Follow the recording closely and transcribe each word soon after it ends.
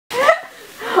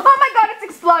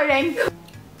loading.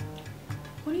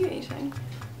 What are you eating?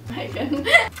 Bacon.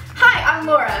 Hi, I'm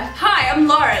Laura. Hi, I'm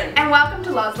Lauren. And welcome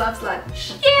to Loz Loves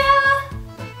Lunch. Yeah!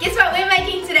 Guess what we're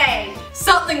making today?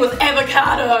 Something with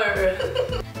avocado.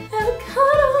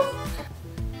 Avocado.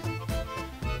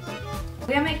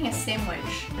 We are making a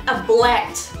sandwich. A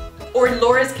BLAT, or in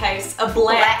Laura's case, a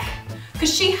BLAC.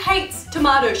 Because she hates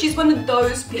tomato. She's one of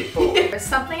those people. There's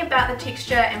something about the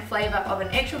texture and flavour of an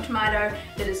actual tomato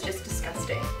that is just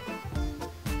disgusting.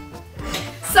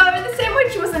 So the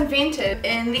sandwich was invented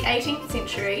in the 18th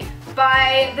century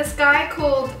by this guy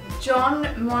called John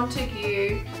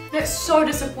Montague. That's so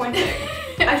disappointing.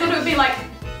 I thought it would be like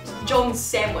John's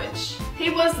sandwich.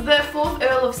 He was the 4th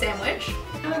Earl of Sandwich.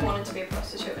 I wanted to be a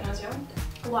prostitute when I was young.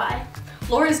 Why?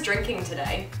 Laura's drinking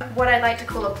today. What I like to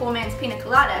call a poor man's pina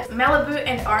colada. Malibu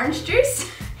and orange juice.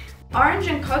 Orange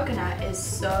and coconut is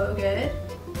so good.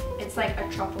 It's like a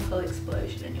tropical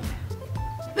explosion in your mouth.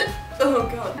 Oh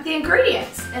god. The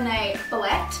ingredients in a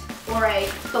BLAT or a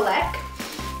B.L.A.C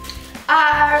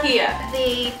are here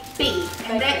the B,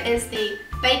 and that is the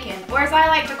bacon, or as I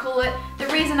like to call it, the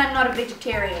reason I'm not a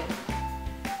vegetarian.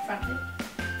 Frankly.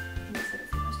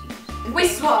 We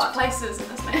swapped places and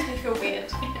this makes me feel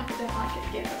weird. I don't like it,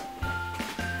 get it.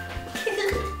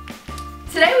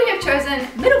 Today we have chosen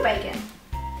middle bacon.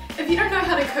 If you don't know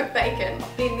how to cook bacon,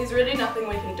 then there's really nothing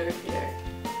we can do for you.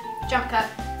 Jump cut.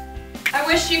 I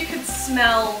wish you could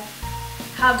smell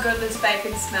how good this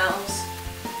bacon smells.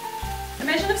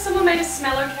 Imagine if someone made a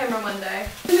smello camera one day.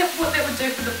 Isn't that what that would do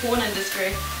for the porn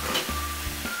industry?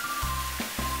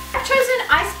 I've chosen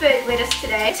iceberg lettuce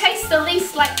today. It tastes the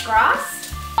least like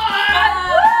grass.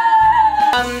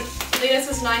 Lettuce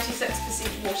is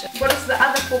 96% water. What is the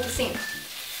other 4%?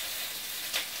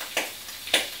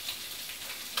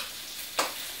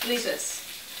 Lettuce.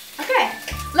 Okay.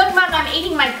 Look Mum, I'm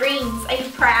eating my greens. Are you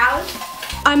proud?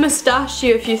 I moustache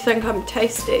you if you think I'm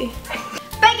tasty.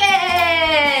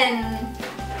 Bacon!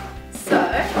 So...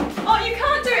 Oh, you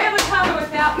can't do avocado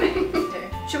without me.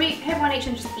 Should we have one each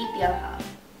and just eat the other half?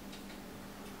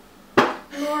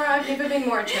 Laura, I've never been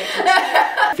more attracted.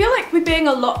 I feel like we're being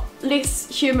a lot less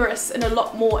humorous and a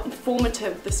lot more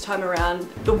informative this time around.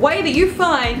 The way that you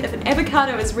find if an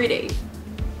avocado is ready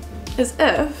is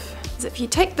if you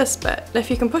take this bit, if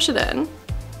you can push it in,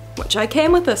 which I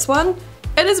can with this one,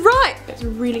 it is right. It's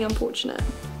really unfortunate.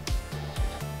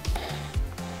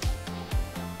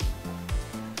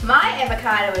 My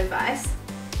avocado advice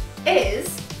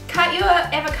is cut your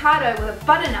avocado with a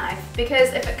butter knife,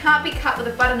 because if it can't be cut with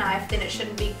a butter knife, then it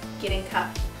shouldn't be getting cut.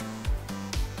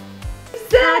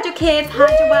 Hide your kids,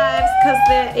 hide your wives, because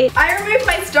they're it. I removed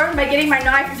my stone by getting my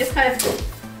knife and just kind of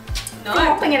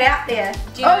popping it out there.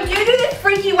 You do this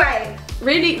freaky way.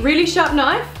 Really sharp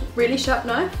knife,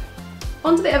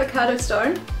 onto the avocado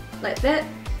stone, like that,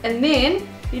 and then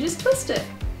you just twist it,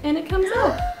 and it comes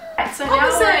out. Right, so now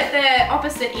we're at the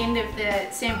opposite end of the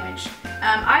sandwich.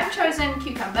 I've chosen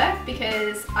cucumber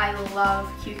because I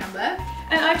love cucumber.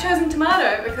 And I've chosen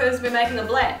tomato because we're making a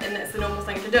BLAT and that's the normal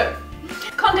thing to do.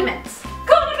 Condiments.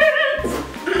 Condiments!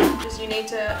 Because you need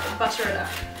to butter it up.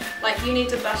 Like, you need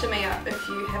to butter me up if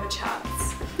you have a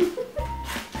chance.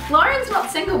 Lauren's not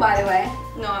single, by the way.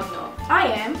 No, I'm not. I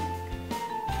am.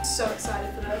 So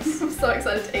excited for this. I'm so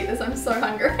excited to eat this, I'm so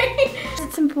hungry.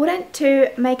 It's important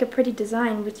to make a pretty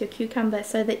design with your cucumber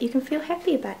so that you can feel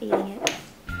happy about eating it.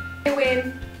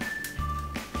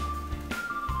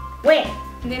 When?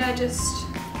 And then I just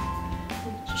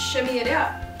shimmy it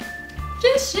out.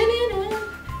 Just shimmy it out,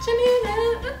 shimmy it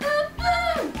out.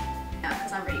 No,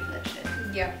 because I'm ready for that shit.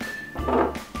 Yep.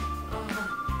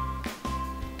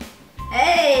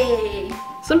 Hey!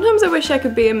 Sometimes I wish I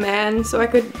could be a man so I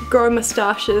could grow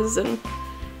moustaches and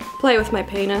play with my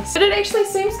penis. But it actually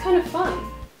seems kind of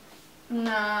fun.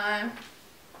 No.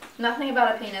 Nothing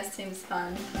about a penis seems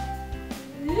fun.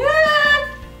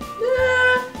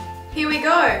 Here we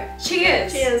go.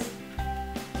 Cheers. Cheers.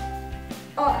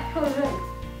 Oh, hello.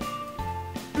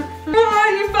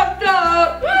 Oh, you fucked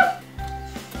up.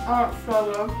 Oh, it's so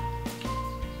good.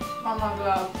 Oh my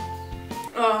god.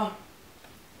 Oh.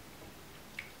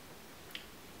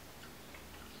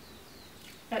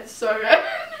 It's so good.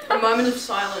 A moment of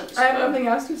silence. I have nothing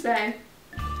else to say.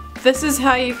 This is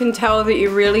how you can tell that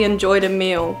you really enjoyed a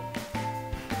meal.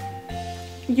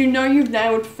 You know you've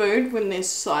nailed food when there's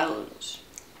silence.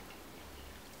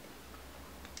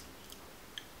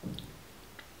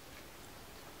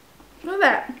 Look at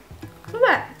that. Look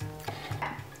at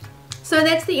that. So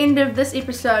that's the end of this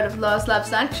episode of Loz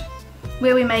Loves Lunch,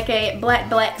 where we make a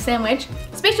BLAC sandwich.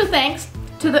 Special thanks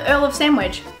to the Earl of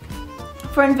Sandwich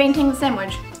for inventing the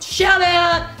sandwich. Shout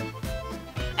out!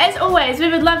 As always, we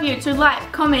would love you to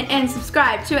like, comment and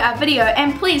subscribe to our video,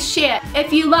 and please share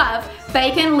if you love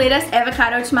bacon, lettuce,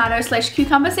 avocado, tomato /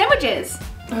 cucumber sandwiches.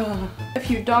 If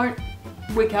you don't,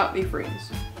 we can't be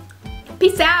friends.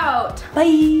 Peace out.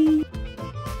 Bye.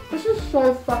 This is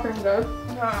so fucking good.